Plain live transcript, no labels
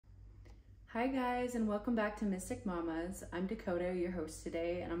Hi guys, and welcome back to Mystic Mamas. I'm Dakota, your host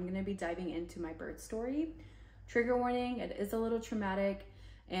today, and I'm going to be diving into my birth story. Trigger warning, it is a little traumatic,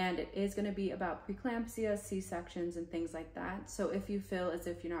 and it is going to be about preeclampsia, C-sections, and things like that. So if you feel as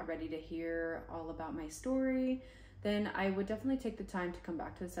if you're not ready to hear all about my story, then I would definitely take the time to come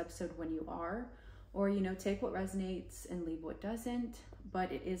back to this episode when you are, or take what resonates and leave what doesn't,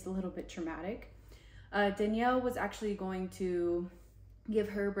 but it is a little bit traumatic. Danielle was actually going to give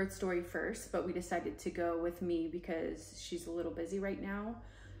her birth story first, but we decided to go with me because she's a little busy right now.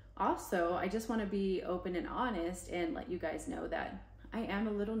 Also, I just want to be open and honest and let you guys know that I am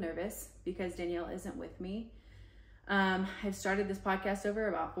a little nervous because Danielle isn't with me. I've started this podcast over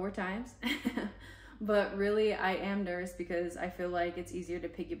about 4 times, but really I am nervous because I feel like it's easier to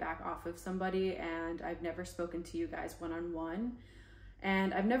piggyback off of somebody, and I've never spoken to you guys one-on-one,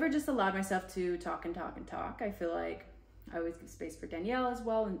 and I've never just allowed myself to talk and talk and talk. I feel like I always give space for Danielle as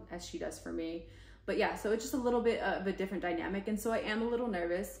well, and as she does for me. But yeah, so it's just a little bit of a different dynamic. And so I am a little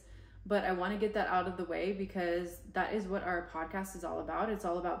nervous, but I want to get that out of the way because that is what our podcast is all about. It's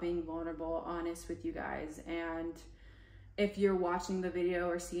all about being vulnerable, honest with you guys. And if you're watching the video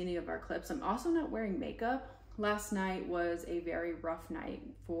or see any of our clips, I'm also not wearing makeup. Last night was a very rough night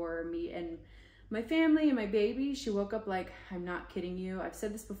for me and my family and my baby. She woke up like, I'm not kidding you. I've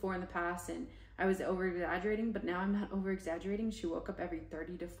said this before in the past, and I was over exaggerating, but now I'm not over exaggerating. She woke up every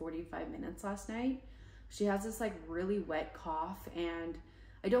 30 to 45 minutes last night. She has this like really wet cough, and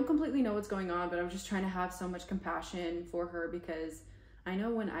I don't completely know what's going on, but I'm just trying to have so much compassion for her because I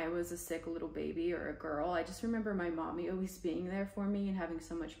know when I was a sick little baby or a girl, I just remember my mommy always being there for me and having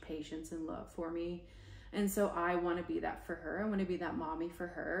so much patience and love for me. And so I want to be that for her. I want to be that mommy for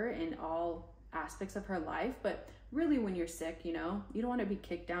her in all aspects of her life. But really, when you're sick, you don't want to be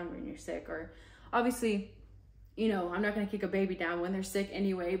kicked down when you're sick, or obviously, I'm not going to kick a baby down when they're sick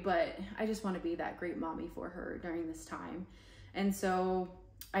anyway, but I just want to be that great mommy for her during this time. And so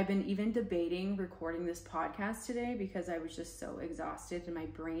I've been even debating recording this podcast today because I was just so exhausted and my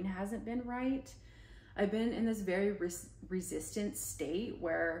brain hasn't been right. I've been in this very resistant state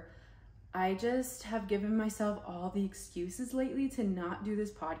where I just have given myself all the excuses lately to not do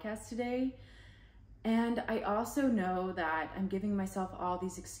this podcast today. And I also know that I'm giving myself all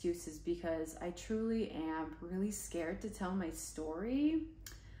these excuses because I truly am really scared to tell my story.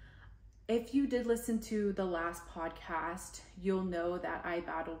 If you did listen to the last podcast, you'll know that I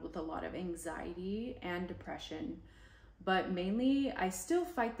battled with a lot of anxiety and depression. But mainly, I still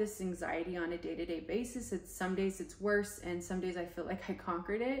fight this anxiety on a day-to-day basis. Some days it's worse, and some days I feel like I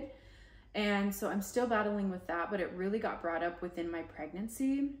conquered it. And so I'm still battling with that, but it really got brought up within my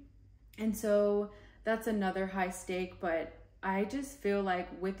pregnancy. And so that's another high stake, but I just feel like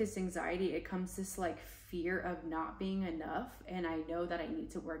with this anxiety, it comes this like fear of not being enough. And I know that I need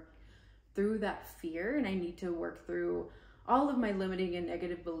to work through that fear, and I need to work through all of my limiting and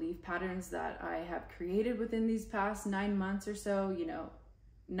negative belief patterns that I have created within these past 9 months or so,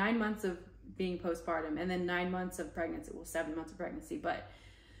 9 months of being postpartum and then 9 months of pregnancy, well, 7 months of pregnancy, but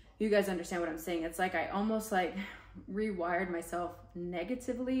you guys understand what I'm saying. It's like I almost like rewired myself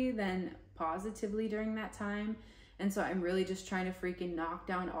negatively than positively during that time. And so I'm really just trying to freaking knock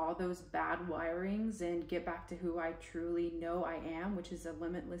down all those bad wirings and get back to who I truly know I am, which is a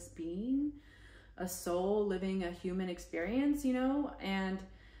limitless being, a soul living a human experience, and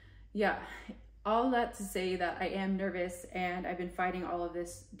yeah, all that to say that I am nervous and I've been fighting all of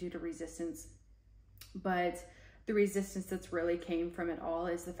this due to resistance. But the resistance that's really came from it all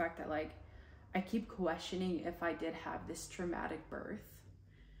is the fact that like I keep questioning if I did have this traumatic birth.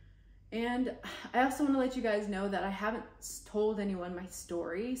 And I also want to let you guys know that I haven't told anyone my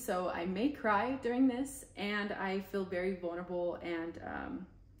story, so I may cry during this, and I feel very vulnerable and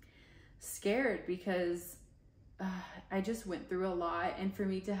scared because I just went through a lot, and for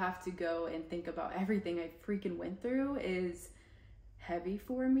me to have to go and think about everything I freaking went through is heavy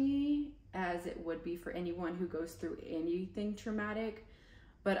for me, as it would be for anyone who goes through anything traumatic.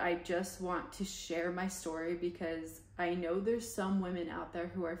 But I just want to share my story because I know there's some women out there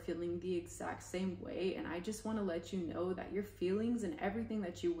who are feeling the exact same way. And I just want to let you know that your feelings and everything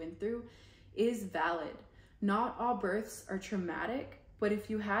that you went through is valid. Not all births are traumatic, but if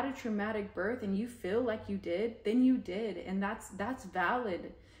you had a traumatic birth and you feel like you did, then you did. And that's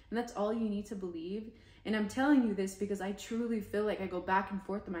valid. And that's all you need to believe. And I'm telling you this because I truly feel like I go back and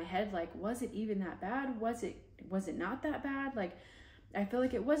forth in my head. Like, was it even that bad? Was it not that bad? Like, I feel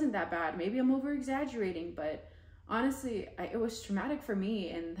like it wasn't that bad. Maybe I'm over exaggerating, but honestly, it was traumatic for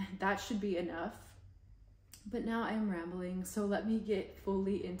me, and that should be enough. But now I'm rambling, so let me get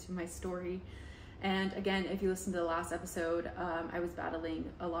fully into my story. And again, if you listen to the last episode, I was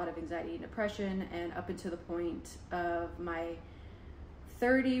battling a lot of anxiety and depression, and up until the point of my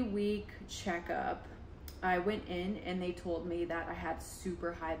 30-week checkup, I went in and they told me that I had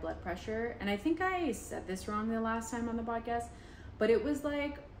super high blood pressure. And I think I said this wrong the last time on the podcast, but it was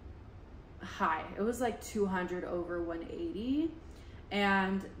like high. It was like 200 over 180.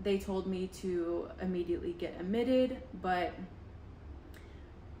 And they told me to immediately get admitted. But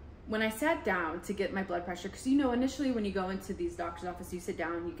when I sat down to get my blood pressure, because you know, initially when you go into these doctor's office, you sit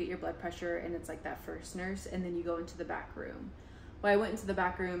down, you get your blood pressure, and it's like that first nurse, and then you go into the back room. Well, I went into the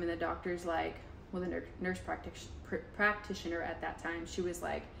back room, and the doctor's like, well, the nurse practitioner at that time, she was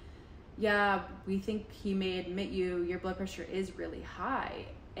like, yeah, we think he may admit you, your blood pressure is really high,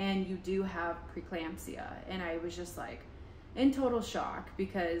 and you do have preeclampsia. And I was just like in total shock,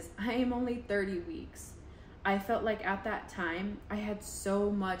 because I am only 30 weeks. I felt like at that time, I had so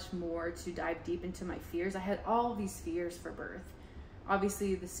much more to dive deep into my fears. I had all these fears for birth.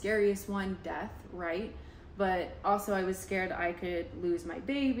 Obviously, the scariest one, death, right? But also I was scared I could lose my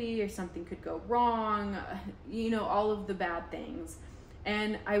baby or something could go wrong, you know, all of the bad things.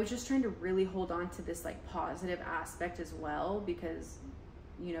 And I was just trying to really hold on to this like positive aspect as well, because,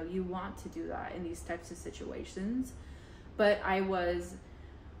 you know, you want to do that in these types of situations. But I was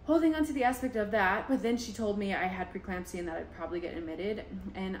holding on to the aspect of that, but then she told me I had preeclampsia and that I'd probably get admitted,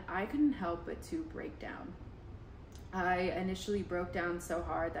 and I couldn't help but to break down. I initially broke down so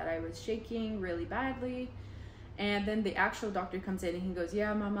hard that I was shaking really badly, and then the actual doctor comes in and he goes,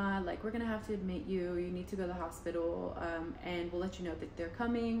 yeah, mama, like, we're gonna have to admit you, you need to go to the hospital, and we'll let you know that they're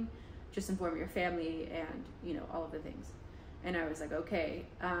coming, just inform your family, and, you know, all of the things. And I was like, okay.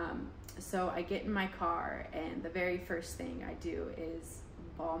 So I get in my car, and the very first thing I do is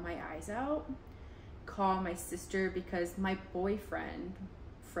bawl my eyes out, call my sister, because my boyfriend,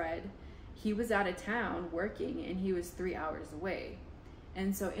 Fred, he was out of town working and he was 3 hours away.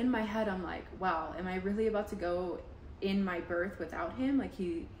 And so in my head, I'm like, wow, am I really about to go in my birth without him? Like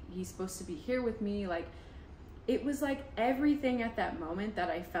he's supposed to be here with me. Like, it was like everything at that moment that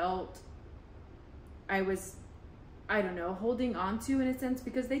I felt I was, I don't know, holding on to in a sense,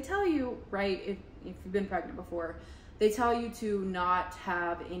 because they tell you, right, if you've been pregnant before, they tell you to not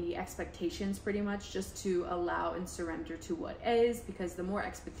have any expectations, pretty much, just to allow and surrender to what is, because the more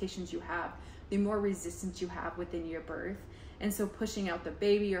expectations you have, the more resistance you have within your birth. And so pushing out the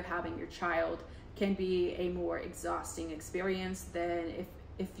baby or having your child can be a more exhausting experience than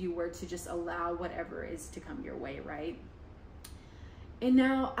if you were to just allow whatever is to come your way, right? And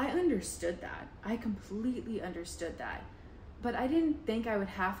now I understood that. I completely understood that. But I didn't think I would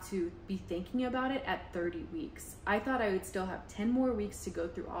have to be thinking about it at 30 weeks. I thought I would still have 10 more weeks to go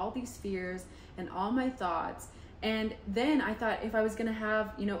through all these fears and all my thoughts. And then I thought if I was gonna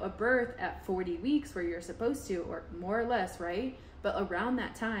have, you know, a birth at 40 weeks where you're supposed to, or more or less, right? But around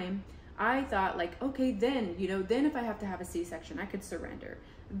that time, I thought like, okay, then, you know, then if I have to have a C-section, I could surrender.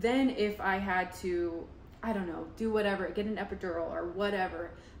 Then if I had to, I don't know, do whatever, get an epidural or whatever,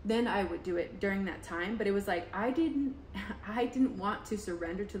 then I would do it during that time. But it was like, I didn't want to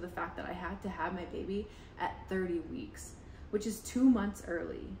surrender to the fact that I had to have my baby at 30 weeks, which is 2 months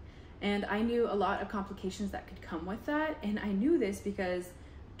early. And I knew a lot of complications that could come with that. And I knew this because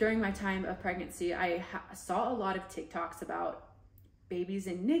during my time of pregnancy, I saw a lot of TikToks about babies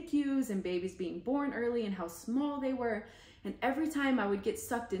in NICUs and babies being born early and how small they were. And every time I would get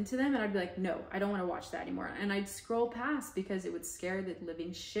sucked into them and I'd be like, no, I don't want to watch that anymore. And I'd scroll past because it would scare the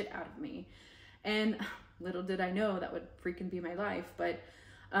living shit out of me. And little did I know that would freaking be my life. But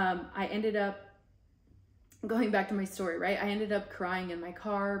I ended up going back to my story, right? I ended up crying in my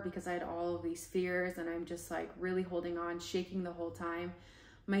car because I had all of these fears, and I'm just like really holding on, shaking the whole time.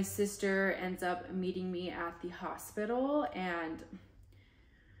 My sister ends up meeting me at the hospital, and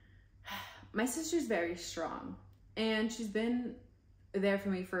my sister's very strong. And she's been there for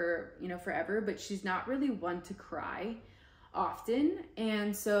me for, you know, forever, but she's not really one to cry often.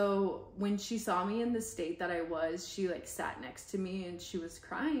 And so when she saw me in the state that I was, she like sat next to me and she was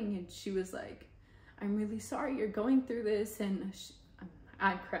crying, and she was like, I'm really sorry you're going through this. And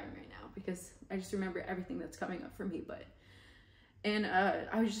I'm crying right now because I just remember everything that's coming up for me. And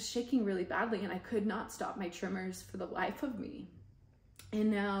I was just shaking really badly, and I could not stop my tremors for the life of me.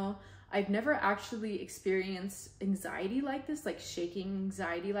 And now I've never actually experienced anxiety like this, like shaking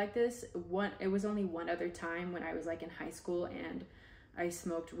anxiety like this. It was only one other time when I was like in high school and I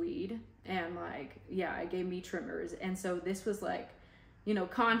smoked weed, and like, yeah, it gave me tremors. And so this was like, you know,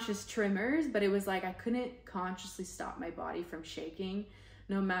 conscious tremors, but it was like I couldn't consciously stop my body from shaking.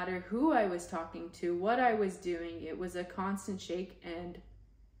 No matter who I was talking to, what I was doing, it was a constant shake. And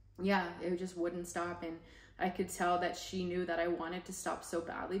yeah, it just wouldn't stop. And I could tell that she knew that I wanted to stop so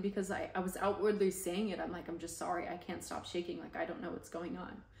badly, because I was outwardly saying it. I'm like, I'm just sorry, I can't stop shaking. Like, I don't know what's going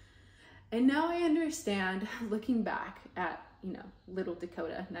on. And now I understand, looking back at, you know, little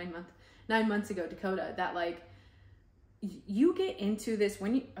Dakota, 9 months ago Dakota, that like, you get into this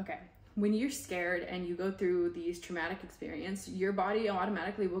when you're scared and you go through these traumatic experience, your body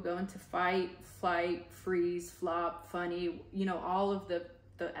automatically will go into fight, flight, freeze, flop, funny, you know, all of the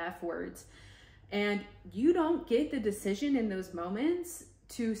F words. And you don't get the decision in those moments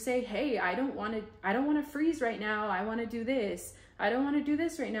to say, hey, I don't want to freeze right now. I want to do this. I don't want to do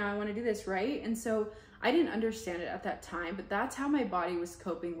this right now. I want to do this, right? And so I didn't understand it at that time, but that's how my body was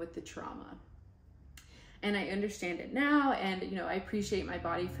coping with the trauma. And I understand it now, and you know, I appreciate my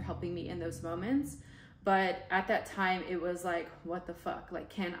body for helping me in those moments. But at that time, it was like, what the fuck? Like,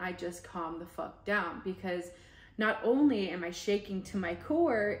 can I just calm the fuck down? Because not only am I shaking to my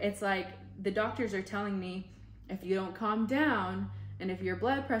core, it's like the doctors are telling me, if you don't calm down, and if your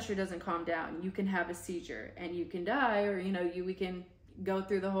blood pressure doesn't calm down, you can have a seizure and you can die, or you know, we can go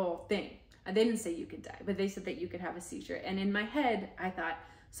through the whole thing. And they didn't say you could die, but they said that you could have a seizure. And in my head, I thought,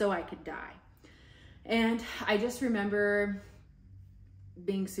 so I could die. And I just remember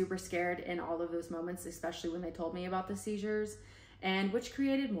being super scared in all of those moments, especially when they told me about the seizures, and which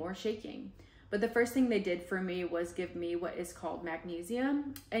created more shaking. But the first thing they did for me was give me what is called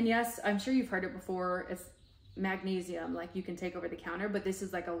magnesium. And yes, I'm sure you've heard it before. It's magnesium, like you can take over the counter, but this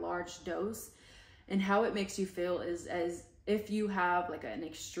is like a large dose. And how it makes you feel is as if you have like an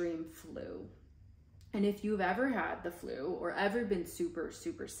extreme flu. And if you've ever had the flu or ever been super,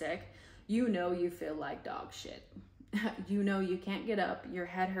 super sick, you know you feel like dog shit. You know you can't get up, your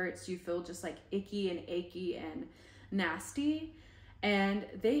head hurts, you feel just like icky and achy and nasty. And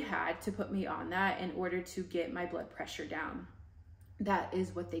they had to put me on that in order to get my blood pressure down. That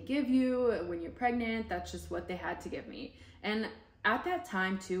is what they give you when you're pregnant. That's just what they had to give me. And at that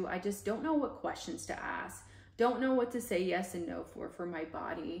time too, I just don't know what questions to ask. Don't know what to say yes and no for my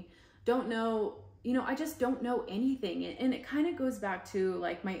body. Don't know, you know, I just don't know anything. And it kind of goes back to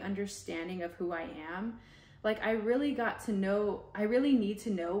like my understanding of who I am. Like I really need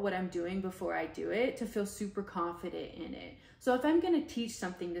to know what I'm doing before I do it to feel super confident in it. So if I'm going to teach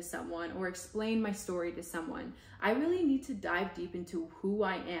something to someone or explain my story to someone, I really need to dive deep into who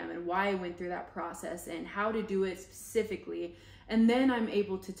I am and why I went through that process and how to do it specifically. And then I'm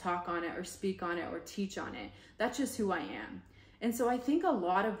able to talk on it or speak on it or teach on it. That's just who I am. And so I think a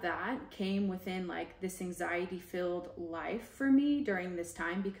lot of that came within like this anxiety-filled life for me during this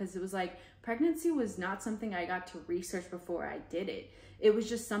time, because it was like pregnancy was not something I got to research before I did it. It was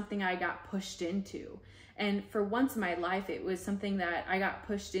just something I got pushed into. And for once in my life, it was something that I got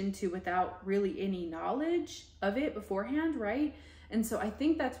pushed into without really any knowledge of it beforehand, right? And so I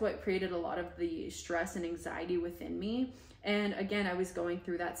think that's what created a lot of the stress and anxiety within me. And again, I was going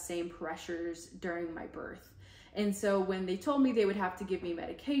through that same pressures during my birth. And so when they told me they would have to give me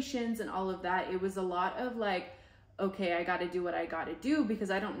medications and all of that, it was a lot of like, okay, I got to do what I got to do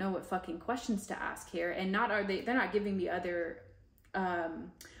because I don't know what fucking questions to ask here. And they're not giving me other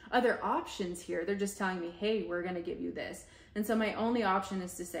options here. They're just telling me, hey, we're going to give you this. And so my only option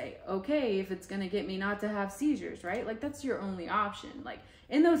is to say, okay, if it's going to get me not to have seizures, right? Like that's your only option. Like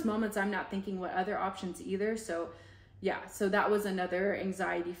in those moments, I'm not thinking what other options either. So yeah, so that was another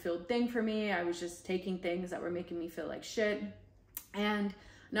anxiety-filled thing for me. I was just taking things that were making me feel like shit. And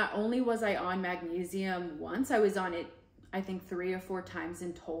not only was I on magnesium once, I was on it, I think 3 or 4 times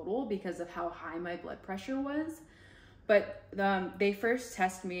in total because of how high my blood pressure was. But they first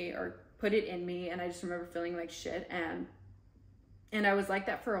tested me or put it in me, and I just remember feeling like shit. And I was like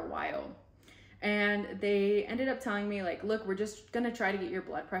that for a while. And they ended up telling me like, look, we're just going to try to get your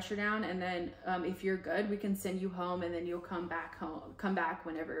blood pressure down. And then if you're good, we can send you home, and then you'll come back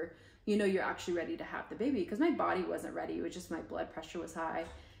whenever, you know, you're actually ready to have the baby. Because my body wasn't ready. It was just my blood pressure was high.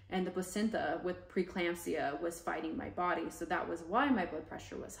 And the placenta with preeclampsia was fighting my body. So that was why my blood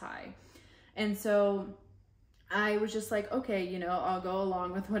pressure was high. And so I was just like, okay, you know, I'll go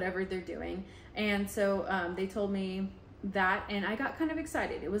along with whatever they're doing. And so they told me that, and I got kind of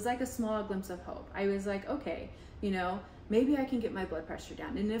excited. It was like a small glimpse of hope. I was like, okay, you know, maybe I can get my blood pressure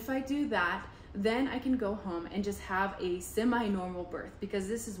down. And if I do that, then I can go home and just have a semi-normal birth, because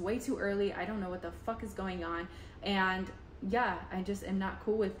this is way too early. I don't know what the fuck is going on. And yeah, I just am not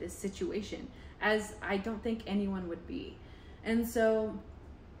cool with this situation, as I don't think anyone would be. And so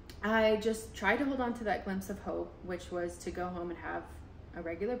I just tried to hold on to that glimpse of hope, which was to go home and have a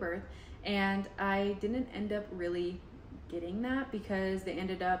regular birth. And I didn't end up really getting that, because they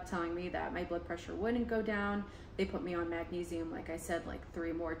ended up telling me that my blood pressure wouldn't go down. They put me on magnesium, like I said, like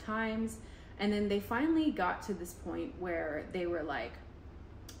 3 more times. And then they finally got to this point where they were like,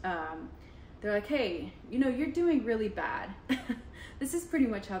 they're like, hey, you know, you're doing really bad. This is pretty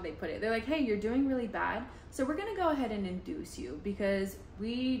much how they put it. They're like, hey, you're doing really bad, so we're gonna go ahead and induce you because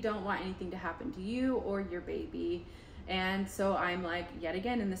we don't want anything to happen to you or your baby. And so I'm like, yet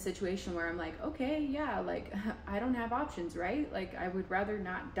again, in the situation where I'm like, okay, yeah, like I don't have options, right? Like I would rather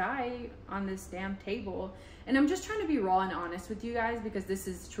not die on this damn table. And I'm just trying to be raw and honest with you guys because this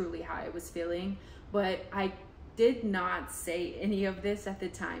is truly how I was feeling. But I did not say any of this at the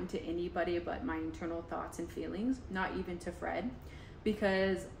time to anybody but my internal thoughts and feelings, not even to Fred,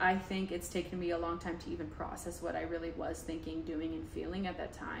 because I think it's taken me a long time to even process what I really was thinking, doing, and feeling at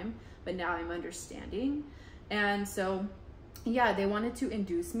that time. But now I'm understanding. And so, yeah, they wanted to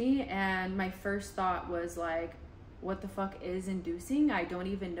induce me, and my first thought was like, what the fuck is inducing? I don't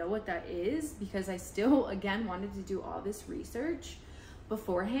even know what that is, because I still, again, wanted to do all this research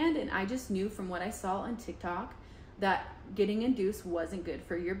beforehand, and I just knew from what I saw on TikTok that getting induced wasn't good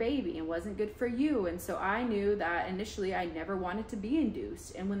for your baby and wasn't good for you. And so I knew that initially I never wanted to be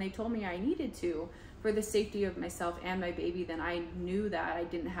induced, and when they told me I needed to for the safety of myself and my baby, then I knew that I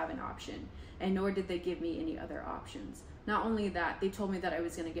didn't have an option, and nor did they give me any other options. Not only that, they told me that I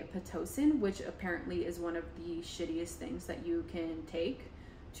was going to get Pitocin, which apparently is one of the shittiest things that you can take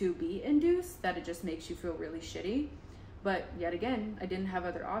to be induced, that it just makes you feel really shitty. But yet again, I didn't have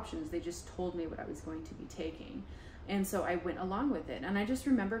other options. They just told me what I was going to be taking. And so I went along with it. And I just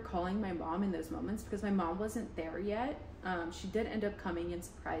remember calling my mom in those moments because my mom wasn't there yet. She did end up coming and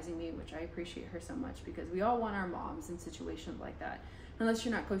surprising me, which I appreciate her so much, because we all want our moms in situations like that. Unless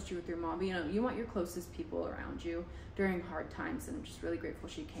you're not close to with your mom, but you know, you want your closest people around you during hard times. And I'm just really grateful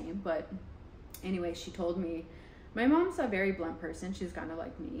she came. But anyway, she told me, my mom's a very blunt person. She's kind of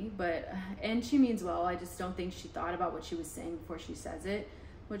like me, and she means well. I just don't think she thought about what she was saying before she says it,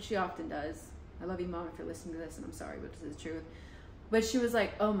 which she often does. I love you, Mom, if you're listening to this, and I'm sorry, but this is the truth. But she was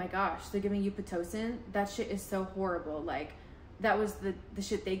like, oh my gosh, they're giving you Pitocin? That shit is so horrible. Like, that was the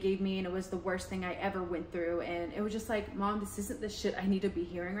shit they gave me, and it was the worst thing I ever went through. And it was just like, Mom, this isn't the shit I need to be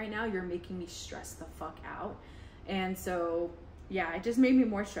hearing right now. You're making me stress the fuck out. And so, yeah, it just made me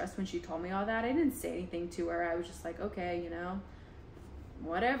more stressed when she told me all that. I didn't say anything to her. I was just like, okay, you know,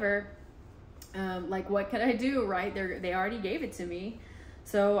 whatever. Like, what could I do, right? They already gave it to me.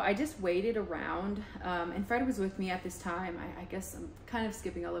 So I just waited around, and Fred was with me at this time. I guess I'm kind of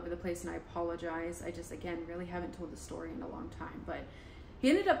skipping all over the place, and I apologize. I just, again, really haven't told the story in a long time. But he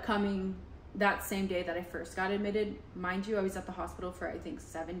ended up coming that same day that I first got admitted. Mind you, I was at the hospital for, I think,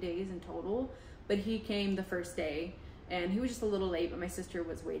 7 days in total. But he came the first day, and he was just a little late, but my sister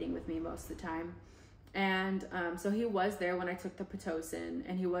was waiting with me most of the time. And so he was there when I took the Pitocin,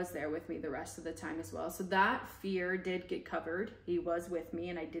 and he was there with me the rest of the time as well. So that fear did get covered. He was with me,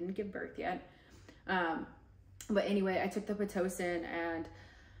 and I didn't give birth yet. But anyway, I took the Pitocin, and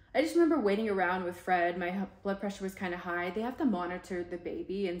I just remember waiting around with Fred. My blood pressure was kind of high. They have to monitor the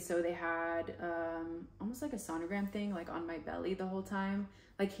baby, and so they had almost like a sonogram thing, like on my belly the whole time,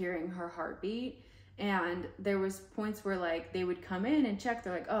 like hearing her heartbeat. And there was points where like they would come in and check.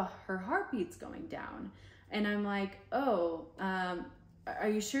 They're like, oh, her heartbeat's going down. And I'm like, oh, are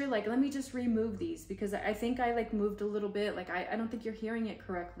you sure? Like, let me just remove these, because I think I like moved a little bit. Like, I don't think you're hearing it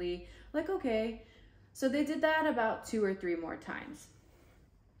correctly. Like, okay. So they did that about 2 or 3 more times.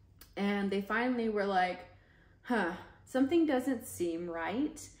 And they finally were like, huh, something doesn't seem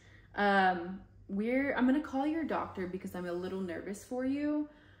right. I'm going to call your doctor because I'm a little nervous for you.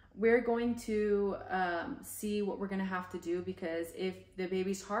 We're going to see what we're going to have to do, because if the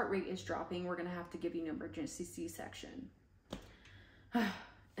baby's heart rate is dropping, we're going to have to give you an emergency C-section.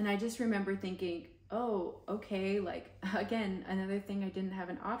 And I just remember thinking, oh, okay, like, again, another thing I didn't have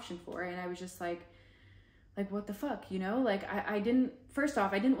an option for. And I was just like, what the fuck, you know? Like, I didn't, first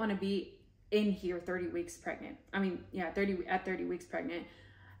off, I didn't want to be in here 30 weeks pregnant. I mean, yeah, 30 weeks pregnant.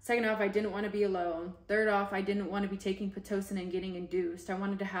 Second off, I didn't want to be alone. Third off, I didn't want to be taking Pitocin and getting induced. I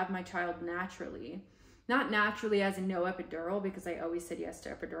wanted to have my child naturally. Not naturally as in no epidural, because I always said yes to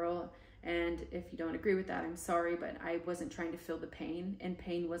epidural. And if you don't agree with that, I'm sorry, but I wasn't trying to feel the pain. And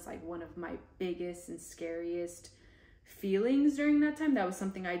pain was like one of my biggest and scariest feelings during that time. That was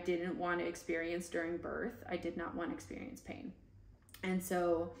something I didn't want to experience during birth. I did not want to experience pain. And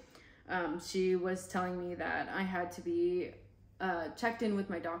so she was telling me that I had to be checked in with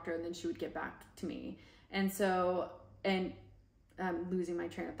my doctor, and then she would get back to me. And so, and I'm losing my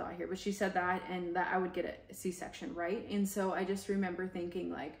train of thought here, but she said that, and that I would get a C-section, right? And so I just remember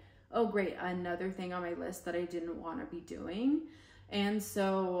thinking like, oh great, another thing on my list that I didn't want to be doing. And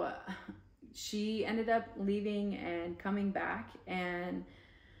so she ended up leaving and coming back, and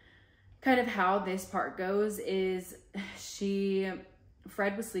kind of how this part goes is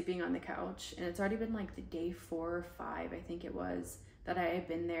Fred was sleeping on the couch, and it's already been like the day 4 or 5, I think it was, that I had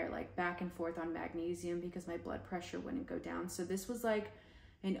been there like back and forth on magnesium because my blood pressure wouldn't go down. So this was like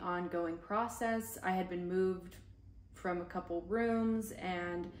an ongoing process. I had been moved from a couple rooms,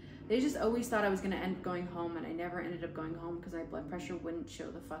 and they just always thought I was going to end up going home, and I never ended up going home because my blood pressure wouldn't show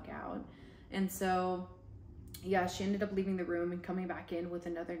the fuck out. And so yeah, she ended up leaving the room and coming back in with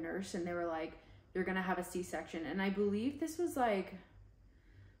another nurse, and they were like, you're gonna have a C-section. And I believe this was like,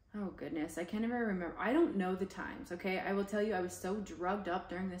 oh goodness, I can't even remember. I don't know the times, okay? I will tell you, I was so drugged up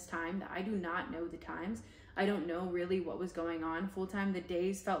during this time that I do not know the times. I don't know really what was going on full time. The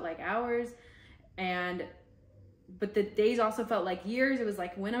days felt like hours, but the days also felt like years. It was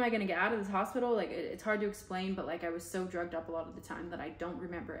like, when am I gonna get out of this hospital? Like, it's hard to explain, but like I was so drugged up a lot of the time that I don't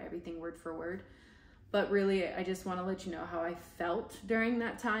remember everything word for word. But really, I just want to let you know how I felt during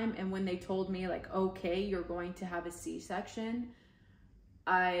that time. And when they told me like, okay, you're going to have a C-section,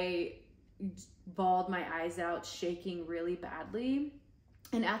 I bawled my eyes out, shaking really badly.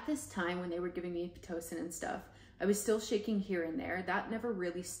 And at this time, when they were giving me Pitocin and stuff, I was still shaking here and there. That never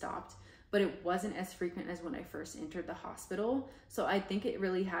really stopped, but it wasn't as frequent as when I first entered the hospital. So I think it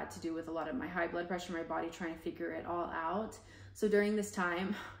really had to do with a lot of my high blood pressure, my body trying to figure it all out. So during this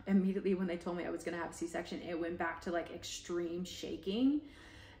time, immediately when they told me I was gonna have a C-section, it went back to like extreme shaking.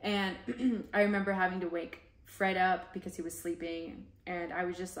 And I remember having to wake Fred up because he was sleeping, and I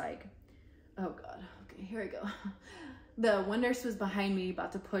was just like, oh God, okay, here I go. The one nurse was behind me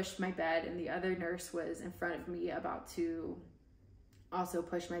about to push my bed, and the other nurse was in front of me about to also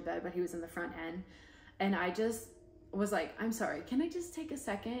push my bed, but he was in the front end. And I just was like, I'm sorry, can I just take a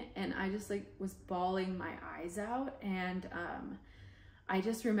second? And I just like was bawling my eyes out. And I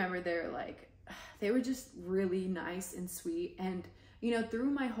just remember they were just really nice and sweet. And you know, through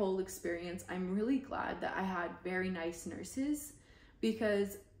my whole experience, I'm really glad that I had very nice nurses,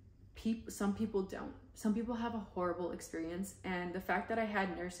 because some people don't. Some people have a horrible experience, and the fact that I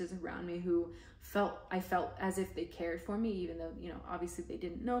had nurses around me who I felt as if they cared for me, even though, you know, obviously they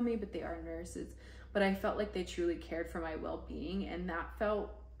didn't know me, but they are nurses. But I felt like they truly cared for my well-being, and that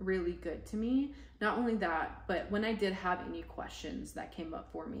felt really good to me. Not only that, but when I did have any questions that came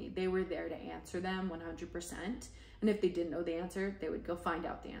up for me, they were there to answer them 100%. And if they didn't know the answer, they would go find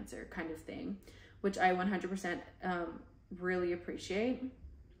out the answer, kind of thing, which I 100% really appreciate.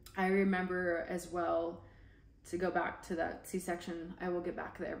 I remember as well, to go back to that C-section, I will get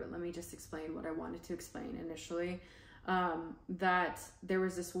back there, but let me just explain what I wanted to explain initially. That there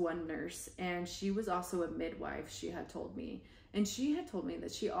was this one nurse, and she was also a midwife, she had told me. And she had told me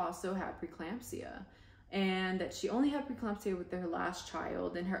that she also had preeclampsia, and that she only had preeclampsia with her last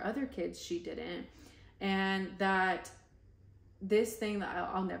child, and her other kids she didn't. And that this thing that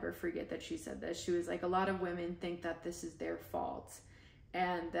I'll never forget, that she said this, she was like, a lot of women think that this is their fault,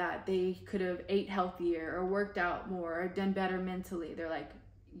 and that they could have ate healthier or worked out more or done better mentally. They're like,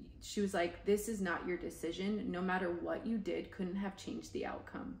 she was like, this is not your decision. No matter what you did, couldn't have changed the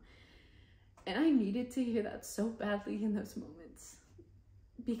outcome. And I needed to hear that so badly in those moments,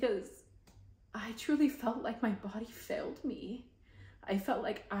 because I truly felt like my body failed me. I felt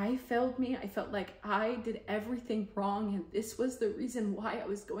like I failed me. I felt like I did everything wrong, and this was the reason why I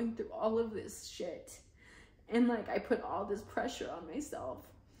was going through all of this shit. And like, I put all this pressure on myself.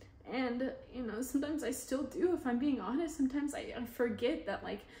 And, you know, sometimes I still do, if I'm being honest. Sometimes I forget that,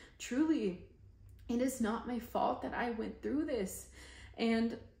 like, truly, it is not my fault that I went through this.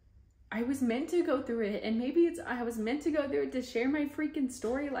 And I was meant to go through it. And maybe I was meant to go through it to share my freaking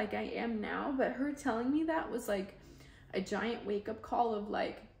story like I am now. But her telling me that was like a giant wake-up call of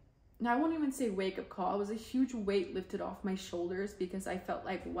like, and I won't even say wake-up call. It was a huge weight lifted off my shoulders, because I felt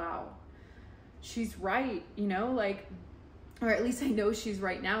like, wow, she's right, you know, like, or at least I know she's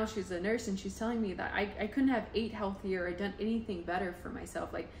right now. She's a nurse, and she's telling me that I couldn't have ate healthier or done anything better for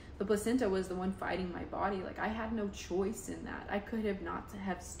myself. Like, the placenta was the one fighting my body. Like, I had no choice in that. I could have not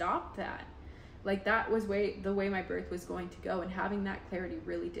have stopped that. Like, that was the way my birth was going to go. And having that clarity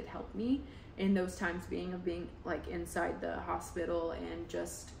really did help me in those times being like inside the hospital and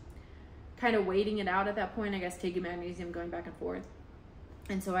just kind of waiting it out at that point, I guess, taking magnesium, going back and forth.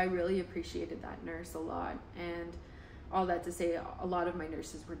 And so I really appreciated that nurse a lot. And all that to say, a lot of my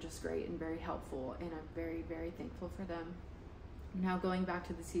nurses were just great and very helpful, and I'm very, very thankful for them. Now, going back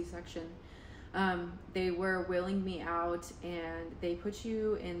to the C-section, they were wheeling me out, and they put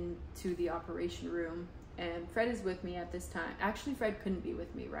you into the operation room, and Fred is with me at this time. Actually, Fred couldn't be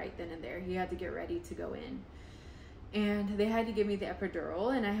with me right then and there. He had to get ready to go in. And they had to give me the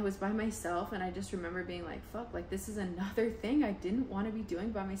epidural, and I was by myself, and I just remember being like, fuck, like this is another thing I didn't want to be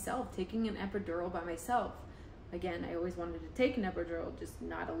doing by myself, taking an epidural by myself. Again, I always wanted to take an epidural, just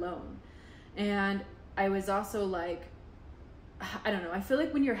not alone. And I was also like, I don't know, I feel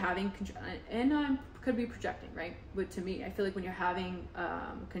like when you're having, and I could be projecting, right? But to me, I feel like when you're having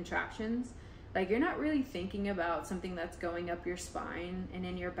contractions, like you're not really thinking about something that's going up your spine and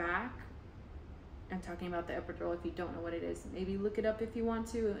in your back. I'm talking about the epidural. If you don't know what it is, maybe look it up if you want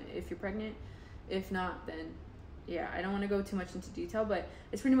to, if you're pregnant. If not, then yeah, I don't want to go too much into detail, but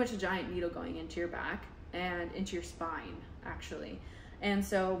it's pretty much a giant needle going into your back and into your spine, actually. And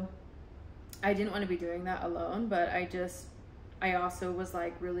so I didn't want to be doing that alone, but I also was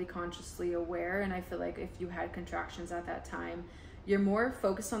like really consciously aware. And I feel like if you had contractions at that time, you're more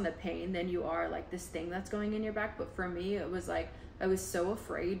focused on the pain than you are like this thing that's going in your back. But for me, it was like, I was so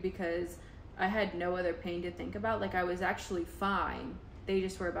afraid because I had no other pain to think about. Like I was actually fine. They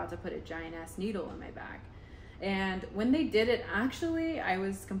just were about to put a giant ass needle in my back. And when they did it, actually, I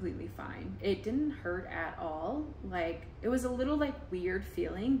was completely fine. It didn't hurt at all. Like it was a little like weird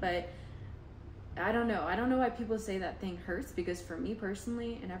feeling, but I don't know. I don't know why people say that thing hurts, because for me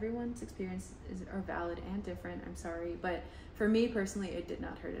personally, and everyone's experiences are valid and different, I'm sorry, but for me personally, it did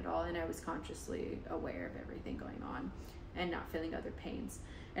not hurt at all. And I was consciously aware of everything going on and not feeling other pains.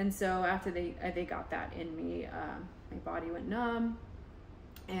 And so after they got that in me, my body went numb,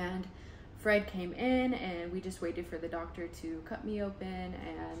 and Fred came in, and we just waited for the doctor to cut me open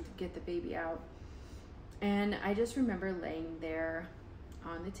and get the baby out. And I just remember laying there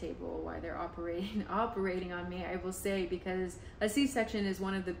on the table while they're operating on me, I will say, because a C-section is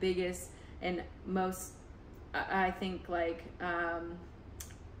one of the biggest and most, I think, like,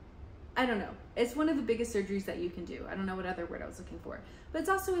 I don't know. It's one of the biggest surgeries that you can do. I don't know what other word I was looking for. But it's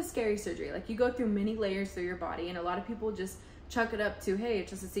also a scary surgery. Like, you go through many layers through your body, and a lot of people just chuck it up to, hey,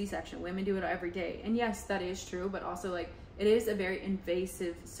 it's just a C-section. Women do it every day. And yes, that is true, but also, like, it is a very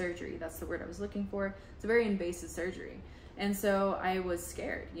invasive surgery. That's the word I was looking for. It's a very invasive surgery. And so I was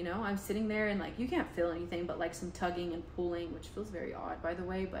scared, you know? I'm sitting there, and, like, you can't feel anything but, like, some tugging and pulling, which feels very odd, by the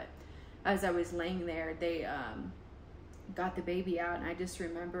way. But as I was laying there, they got the baby out, and I just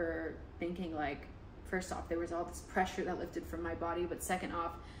remember thinking, like, first off, there was all this pressure that lifted from my body, but second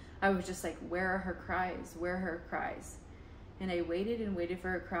off, I was just like, where are her cries? Where are her cries? And I waited and waited for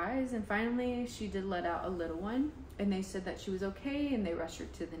her cries, and finally she did let out a little one, and they said that she was okay, and they rushed her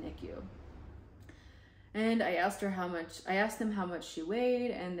to the NICU. And I asked them how much she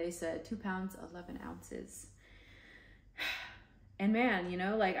weighed, and they said 2 pounds, 11 ounces. And man, you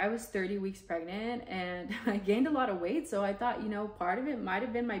know, like, I was 30 weeks pregnant, and I gained a lot of weight. So I thought, you know, part of it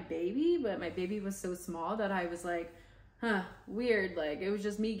might've been my baby, but my baby was so small that I was like, huh, weird. Like, it was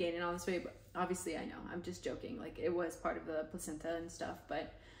just me gaining all this weight. But obviously, I know, I'm just joking. Like, it was part of the placenta and stuff.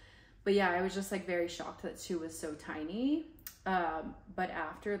 But yeah, I was just like very shocked that she was so tiny. But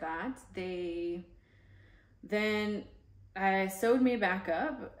after that, then I sewed me back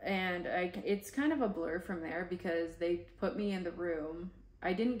up, and it's kind of a blur from there because they put me in the room.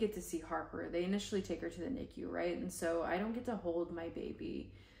 I didn't get to see Harper. They initially take her to the NICU, right? And so I don't get to hold my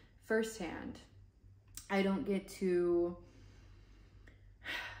baby firsthand. I don't get to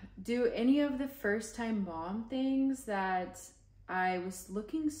do any of the first time mom things that I was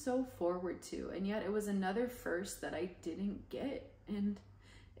looking so forward to. And yet it was another first that I didn't get. And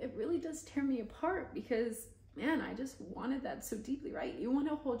it really does tear me apart because, man, I just wanted that so deeply, right? You want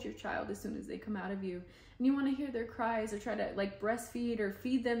to hold your child as soon as they come out of you, and you want to hear their cries or try to like breastfeed or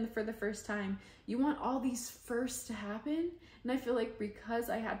feed them for the first time. You want all these firsts to happen. And I feel like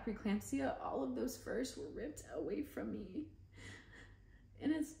because I had preeclampsia, all of those firsts were ripped away from me.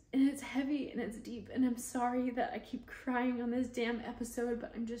 And it's heavy and it's deep, and I'm sorry that I keep crying on this damn episode,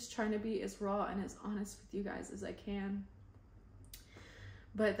 but I'm just trying to be as raw and as honest with you guys as I can.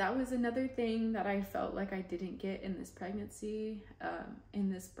 But that was another thing that I felt like I didn't get in this pregnancy,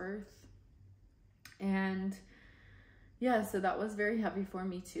 in this birth. And yeah, so that was very heavy for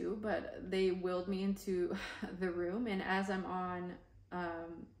me too, but they wheeled me into the room, and as I'm on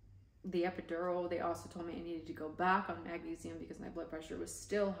the epidural, they also told me I needed to go back on magnesium because my blood pressure was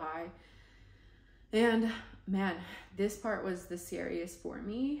still high. And man, this part was the scariest for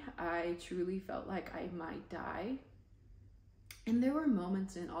me. I truly felt like I might die. And there were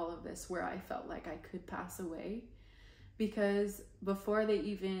moments in all of this where I felt like I could pass away, because before they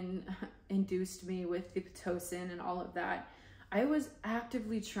even induced me with the Pitocin and all of that, I was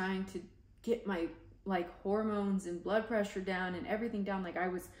actively trying to get my like hormones and blood pressure down and everything down. Like, I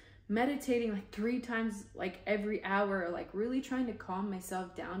was meditating like 3 times like every hour, like really trying to calm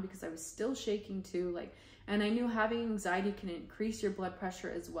myself down because I was still shaking too, like, and I knew having anxiety can increase your blood pressure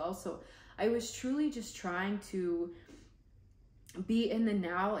as well. So I was truly just trying to be in the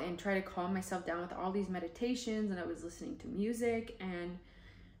now and try to calm myself down with all these meditations, and I was listening to music, and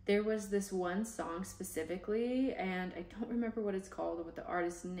there was this one song specifically, and I don't remember what it's called or what the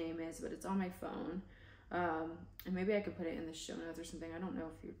artist's name is, but it's on my phone. And maybe I could put it in the show notes or something. I don't know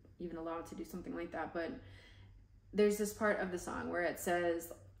if you're even allowed to do something like that, but there's this part of the song where it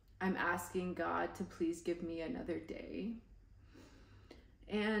says, I'm asking God to please give me another day.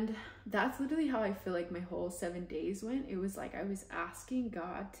 And that's literally how I feel like my whole 7 days went. It was like I was asking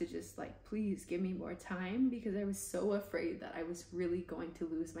God to just like, please give me more time, because I was so afraid that I was really going to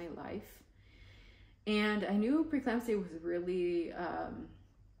lose my life. And I knew preeclampsia was really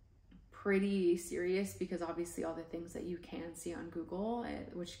pretty serious, because obviously all the things that you can see on Google,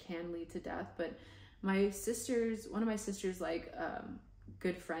 which can lead to death. But my sisters, one of my sisters, like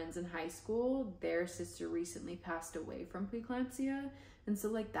good friends in high school, their sister recently passed away from preeclampsia. And so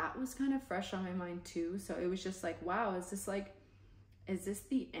like that was kind of fresh on my mind too. So it was just like, wow, is this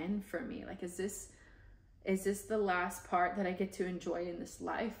the end for me? Like, is this the last part that I get to enjoy in this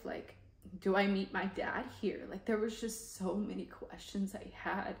life? Like, do I meet my dad here? Like, there was just so many questions I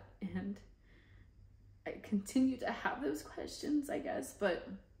had, and I continue to have those questions, I guess. But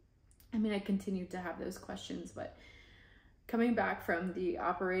I mean, I continued to have those questions, but coming back from the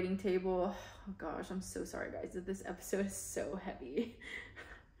operating table, oh gosh, I'm so sorry guys that this episode is so heavy.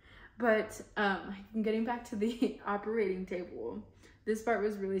 But getting back to the operating table, this part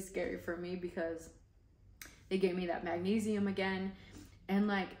was really scary for me because they gave me that magnesium again, and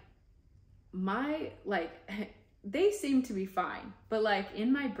they seemed to be fine, but like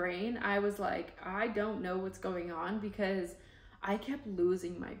in my brain I was like, I don't know what's going on, because I kept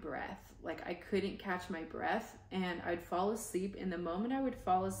losing my breath. Like, I couldn't catch my breath, and I'd fall asleep. And the moment I would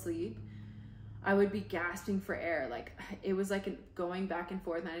fall asleep, I would be gasping for air. Like, it was like going back and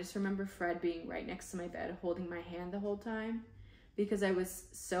forth. And I just remember Fred being right next to my bed, holding my hand the whole time, because I was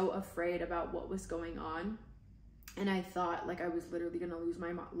so afraid about what was going on. And I thought like I was literally gonna lose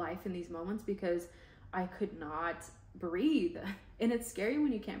my life in these moments, because I could not breathe. And it's scary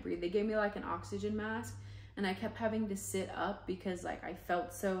when you can't breathe. They gave me like an oxygen mask, and I kept having to sit up because like I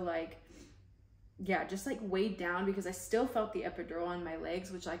felt so like, yeah, just like weighed down, because I still felt the epidural on my legs,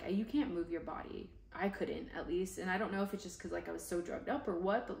 which like you can't move your body. I couldn't, at least. And I don't know if it's just because like I was so drugged up or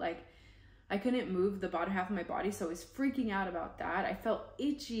what, but like I couldn't move the bottom half of my body. So I was freaking out about that. I felt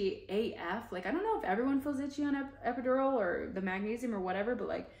itchy AF. Like, I don't know if everyone feels itchy on epidural or the magnesium or whatever, but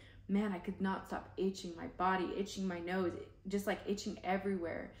like, man, I could not stop itching my body, itching my nose, just like itching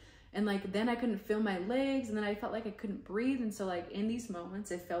everywhere. And like, then I couldn't feel my legs, and then I felt like I couldn't breathe. And so like in these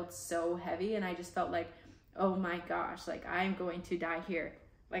moments, it felt so heavy, and I just felt like, oh my gosh, like I'm going to die here.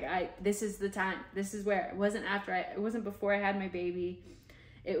 Like this is the time, this is where. It wasn't before I had my baby,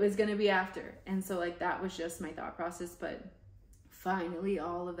 it was gonna be after. And so like, that was just my thought process. But finally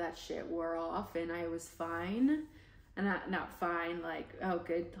all of that shit wore off, and I was fine. And not fine, like, oh,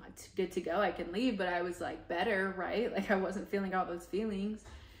 good to go, I can leave, but I was like better, right? Like, I wasn't feeling all those feelings.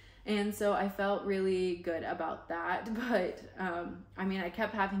 And so I felt really good about that. But I mean, I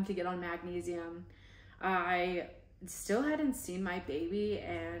kept having to get on magnesium. I still hadn't seen my baby,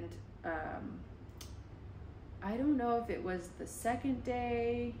 and I don't know if it was the second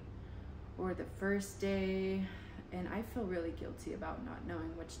day or the first day, and I feel really guilty about not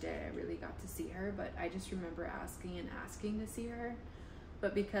knowing which day I really got to see her, but I just remember asking to see her.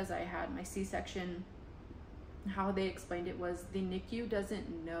 But because I had my C-section, how they explained it was the NICU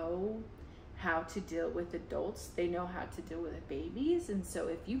doesn't know how to deal with adults, they know how to deal with babies. And so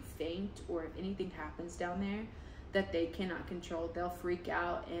if you faint or if anything happens down there that they cannot control, they'll freak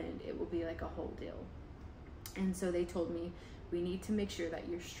out, and it will be like a whole deal. And so they told me, we need to make sure that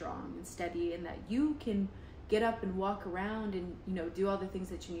you're strong and steady, and that you can get up and walk around and, you know, do all the things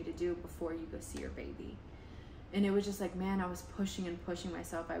that you need to do before you go see your baby. And it was just like, man, I was pushing and pushing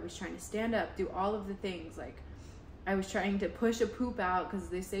myself. I was trying to stand up, do all of the things. Like, I was trying to push a poop out, because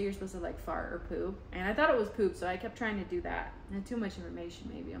they say you're supposed to like fart or poop, and I thought it was poop, so I kept trying to do that. And too much information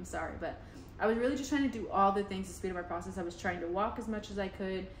maybe, I'm sorry, but I was really just trying to do all the things to speed up my process. I was trying to walk as much as I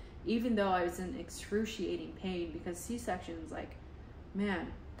could, even though I was in excruciating pain, because C-sections, like, man,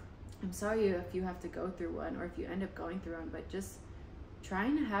 I'm sorry if you have to go through one, or if you end up going through one, but just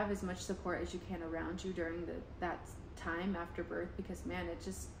trying to have as much support as you can around you during that time after birth, because man,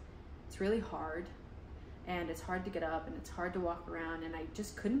 it's really hard, and it's hard to get up, and it's hard to walk around. And I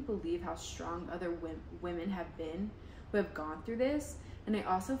just couldn't believe how strong other women have been who have gone through this. And I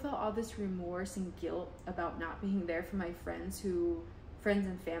also felt all this remorse and guilt about not being there for my friends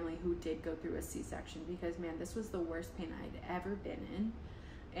and family who did go through a C-section, because man, this was the worst pain I'd ever been in.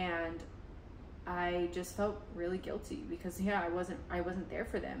 And I just felt really guilty because yeah, I wasn't there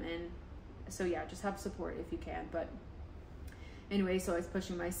for them. And so yeah, just have support if you can. But anyway, so I was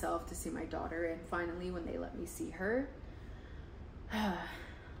pushing myself to see my daughter, and finally when they let me see her, I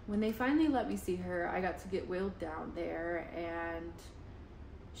got to get wheeled down there, and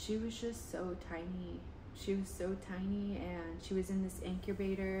she was just so tiny. She was so tiny, and she was in this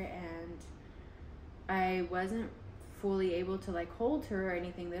incubator, and I wasn't fully able to like hold her or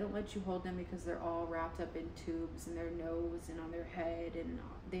anything. They don't let you hold them because they're all wrapped up in tubes in their nose and on their head, and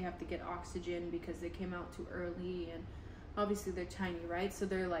they have to get oxygen because they came out too early, and obviously they're tiny, right? So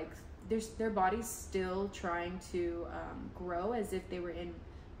they're like, their body's still trying to grow as if they were in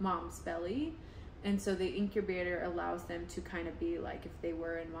mom's belly. And so the incubator allows them to kind of be like if they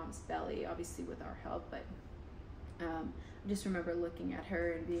were in mom's belly, obviously with our help. But I just remember looking at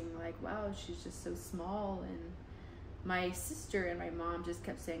her and being like, wow, she's just so small. And my sister and my mom just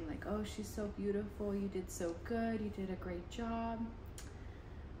kept saying like, oh, she's so beautiful, you did so good, you did a great job.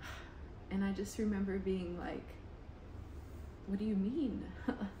 And I just remember being like, what do you mean?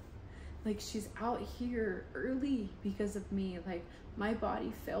 Like, she's out here early because of me. Like, my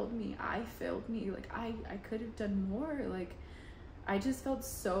body failed me, I failed me. Like, I could have done more. Like, I just felt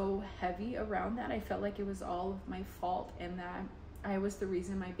so heavy around that. I felt like it was all of my fault, and that I was the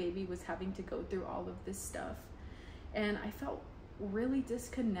reason my baby was having to go through all of this stuff. And I felt really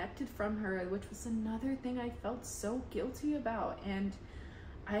disconnected from her, which was another thing I felt so guilty about. And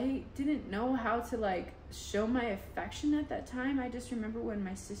I didn't know how to like show my affection at that time. I just remember when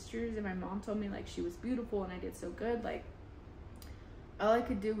my sisters and my mom told me like she was beautiful and I did so good, like all I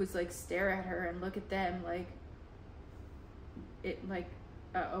could do was like stare at her and look at them like it, like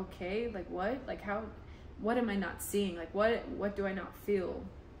okay, like what, like how, what am I not seeing? Like what do I not feel?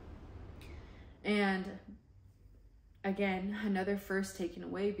 And again, another first taken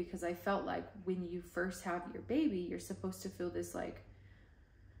away, because I felt like when you first have your baby, you're supposed to feel this like,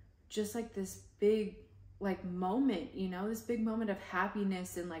 just like this big like moment, you know, this big moment of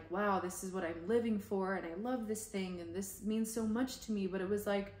happiness and like, wow, this is what I'm living for, and I love this thing and this means so much to me. But it was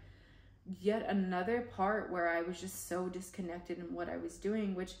like yet another part where I was just so disconnected in what I was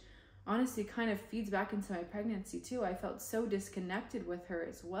doing, which honestly kind of feeds back into my pregnancy too. I felt so disconnected with her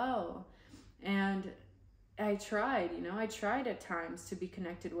as well. And I tried, you know, I tried at times to be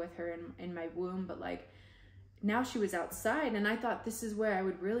connected with her in my womb, but like now she was outside, and I thought this is where I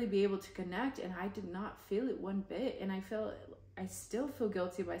would really be able to connect, and I did not feel it one bit. And I still feel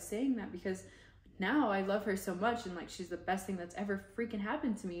guilty by saying that, because now I love her so much, and like she's the best thing that's ever freaking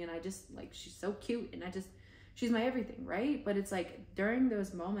happened to me, and I just like, she's so cute, and she's my everything, right? But it's like during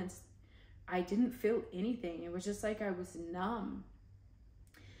those moments I didn't feel anything. It was just like I was numb.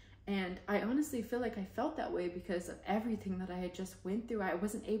 And I honestly feel like I felt that way because of everything that I had just went through. I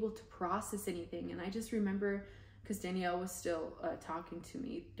wasn't able to process anything. And I just remember, because Danielle was still talking to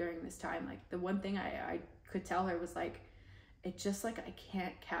me during this time, like the one thing I could tell her was like, it's just like I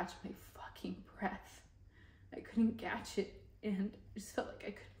can't catch my fucking breath. I couldn't catch it, and I just felt like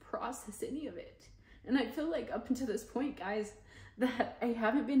I couldn't process any of it. And I feel like up until this point, guys, that I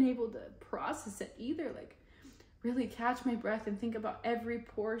haven't been able to process it either. Like really catch my breath and think about every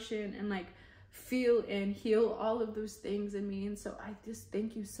portion and like feel and heal all of those things in me. And so I just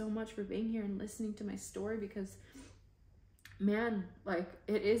thank you so much for being here and listening to my story, because man, like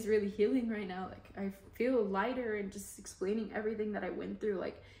it is really healing right now. Like I feel lighter, and just explaining everything that I went through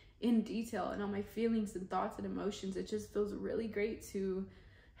like in detail and all my feelings and thoughts and emotions. It just feels really great to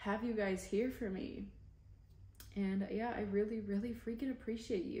have you guys here for me. And yeah, I really, really freaking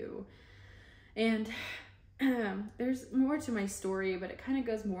appreciate you. And there's more to my story, but it kind of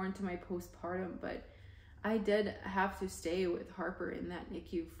goes more into my postpartum. But I did have to stay with Harper in that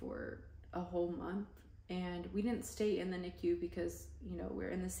NICU for a whole month. And we didn't stay in the NICU because, you know, we're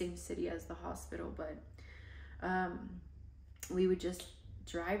in the same city as the hospital, but we would just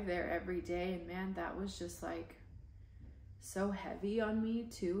drive there every day. And man, that was just like so heavy on me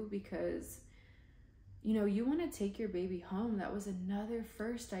too, because, you know, you want to take your baby home. That was another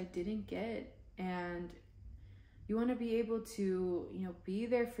first I didn't get. And you want to be able to, you know, be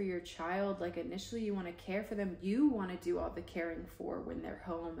there for your child. Like initially you want to care for them. You want to do all the caring for when they're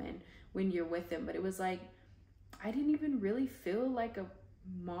home and when you're with them. But it was like, I didn't even really feel like a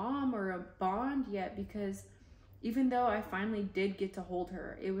mom or a bond yet, because even though I finally did get to hold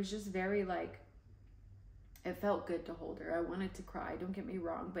her, it was just very like, it felt good to hold her. I wanted to cry, don't get me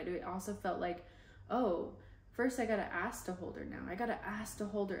wrong, but it also felt like, oh, first I gotta ask to hold her now. I gotta ask to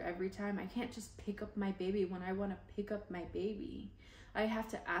hold her every time. I can't just pick up my baby when I want to pick up my baby. I have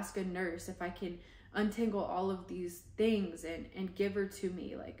to ask a nurse if I can untangle all of these things and give her to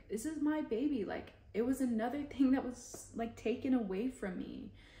me. Like, this is my baby. Like, it was another thing that was like taken away from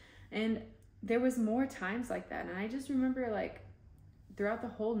me. And there was more times like that. And I just remember, like, throughout the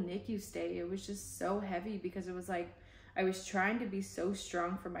whole NICU stay, it was just so heavy, because it was like I was trying to be so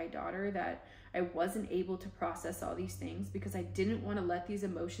strong for my daughter that I wasn't able to process all these things, because I didn't want to let these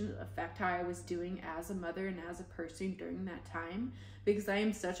emotions affect how I was doing as a mother and as a person during that time, because I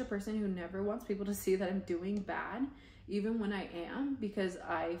am such a person who never wants people to see that I'm doing bad, even when I am, because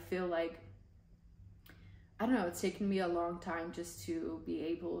I feel like, I don't know, it's taken me a long time just to be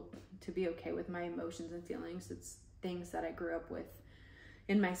able to be okay with my emotions and feelings. It's things that I grew up with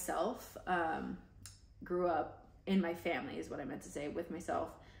in myself, grew up in my family is what I meant to say, with myself.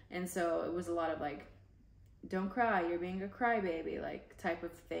 And so it was a lot of like, don't cry, you're being a crybaby, like, type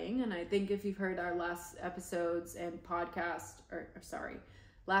of thing. And I think if you've heard our last episodes and podcast, or sorry,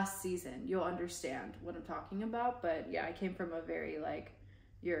 last season, you'll understand what I'm talking about. But yeah, I came from a very like,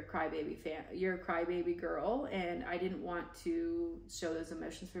 you're a crybaby girl, and I didn't want to show those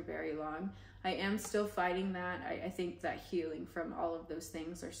emotions for very long. I am still fighting that. I think that healing from all of those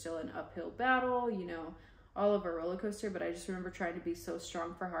things are still an uphill battle, you know, all of a roller coaster. But I just remember trying to be so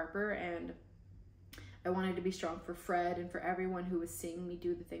strong for Harper, and I wanted to be strong for Fred and for everyone who was seeing me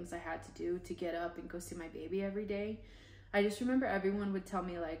do the things I had to do to get up and go see my baby every day. I just remember everyone would tell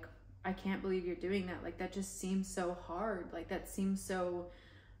me, like, I can't believe you're doing that. Like, that just seems so hard. Like, that seems so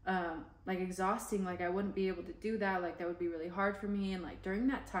like exhausting. Like, I wouldn't be able to do that. Like, that would be really hard for me. And like, during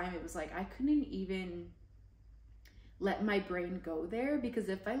that time, it was like I couldn't even let my brain go there, because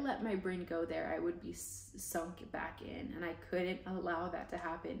if I let my brain go there, I would be sunk back in, and I couldn't allow that to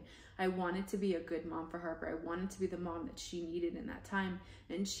happen. I wanted to be a good mom for Harper. I wanted to be the mom that she needed in that time,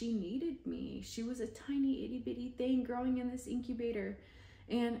 and she needed me. She was a tiny itty bitty thing growing in this incubator.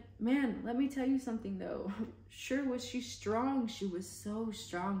 And man, let me tell you something though. Sure was she strong. She was so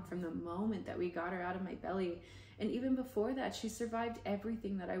strong from the moment that we got her out of my belly. And even before that, she survived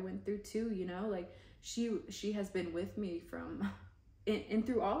everything that I went through too, you know? Like, she has been with me from and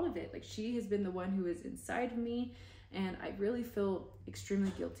through all of it. Like, she has been the one who is inside of me, and I really feel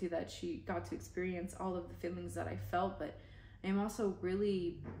extremely guilty that she got to experience all of the feelings that I felt. But I'm also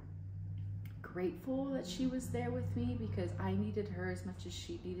really grateful that she was there with me, because I needed her as much as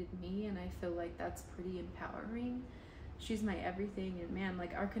she needed me, and I feel like that's pretty empowering. She's my everything. And man,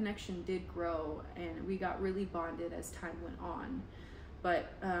 like, our connection did grow, and we got really bonded as time went on.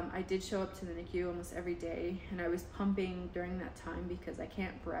 But I did show up to the NICU almost every day, and I was pumping during that time because I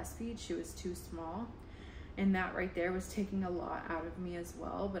can't breastfeed. She was too small, and that right there was taking a lot out of me as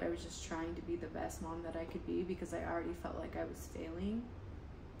well. But I was just trying to be the best mom that I could be, because I already felt like I was failing.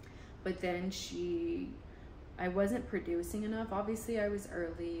 But then I wasn't producing enough. Obviously I was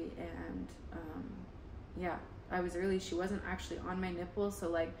early, and yeah, I was early. She wasn't actually on my nipple. So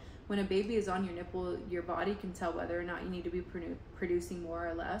like, when a baby is on your nipple, your body can tell whether or not you need to be producing more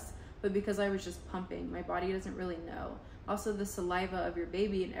or less. But because I was just pumping, my body doesn't really know. Also, the saliva of your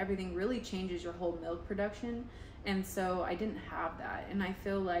baby and everything really changes your whole milk production. And so I didn't have that. And I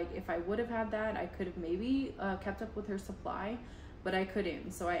feel like if I would have had that, I could have maybe kept up with her supply, but I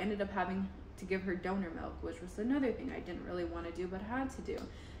couldn't. So I ended up having to give her donor milk, which was another thing I didn't really want to do, but had to do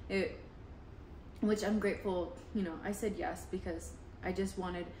it, which I'm grateful, you know, I said yes, because I just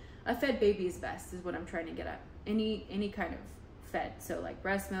wanted a fed baby is best, is what I'm trying to get at. Any kind of fed. So like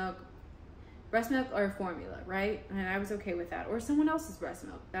breast milk or formula, right? And I was okay with that, or someone else's breast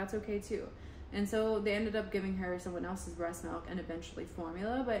milk. That's okay too. And so they ended up giving her someone else's breast milk and eventually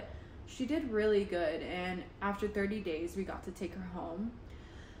formula, but she did really good. And after 30 days, we got to take her home,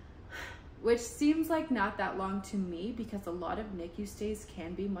 which seems like not that long to me, because a lot of NICU stays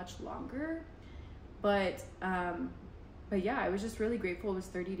can be much longer. But yeah, I was just really grateful it was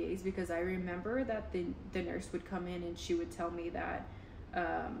 30 days, because I remember that the nurse would come in and she would tell me that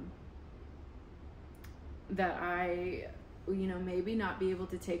that I, you know, maybe not be able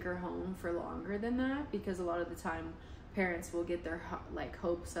to take her home for longer than that, because a lot of the time parents will get their like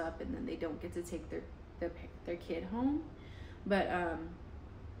hopes up and then they don't get to take their kid home. But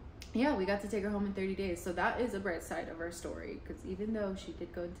yeah, we got to take her home in 30 days. So that is a bright side of our story, because even though she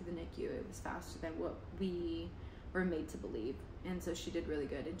did go into the NICU, it was faster than what we were made to believe. And so she did really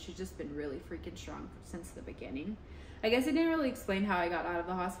good, and she's just been really freaking strong since the beginning. I guess I didn't really explain how I got out of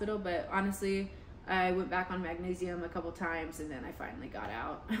the hospital, but honestly, I went back on magnesium a couple times, and then I finally got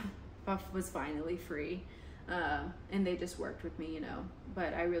out. Was finally free. And they just worked with me, you know,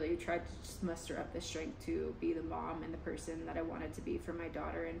 but I really tried to just muster up the strength to be the mom and the person that I wanted to be for my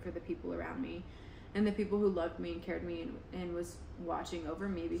daughter and for the people around me and the people who loved me and cared me and was watching over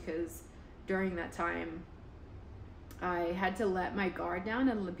me, because during that time I had to let my guard down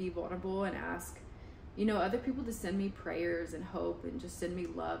and be vulnerable and ask, you know, other people to send me prayers and hope and just send me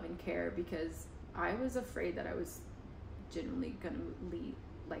love and care, because I was afraid that I was genuinely gonna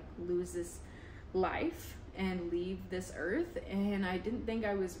lose this life and leave this earth, and I didn't think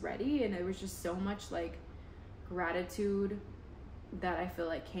I was ready. And it was just so much like gratitude that I feel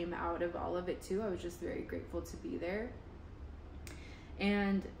like came out of all of it too. I was just very grateful to be there.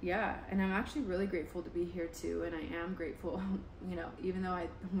 And yeah, and I'm actually really grateful to be here too. And I am grateful, you know, even though I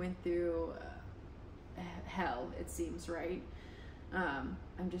went through hell, it seems, right?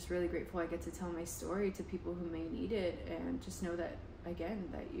 I'm just really grateful I get to tell my story to people who may need it, and just know that, again,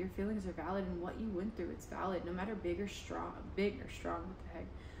 that your feelings are valid and what you went through, it's valid, no matter big or strong, what the heck,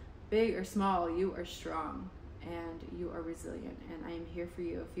 big or small, you are strong and you are resilient. And I am here for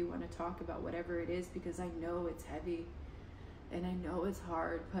you if you want to talk about whatever it is, because I know it's heavy and I know it's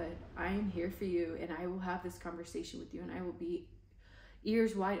hard, but I am here for you, and I will have this conversation with you, and I will be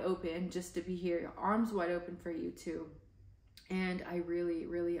ears wide open just to be here, arms wide open for you too. And I really,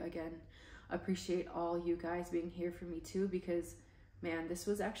 really, again, appreciate all you guys being here for me too, because man, this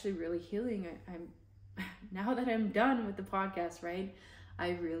was actually really healing. I'm now that I'm done with the podcast, right?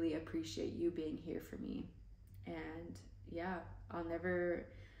 I really appreciate you being here for me. And yeah, I'll never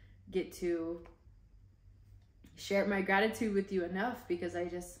get to share my gratitude with you enough, because I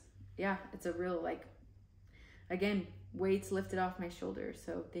just, yeah, it's a real, like, again, weights lifted off my shoulders.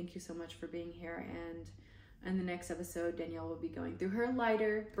 So thank you so much for being here. And in the next episode, Danielle will be going through her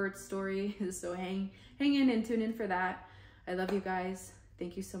lighter birth story. So hang in and tune in for that. I love you guys.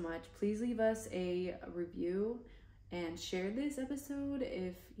 Thank you so much. Please leave us a review and share this episode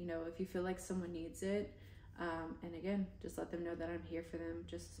if you feel like someone needs it. And again, just let them know that I'm here for them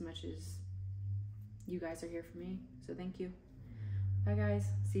just as much as you guys are here for me. So thank you. Bye guys.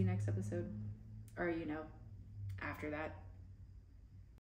 See you next episode. Or after that.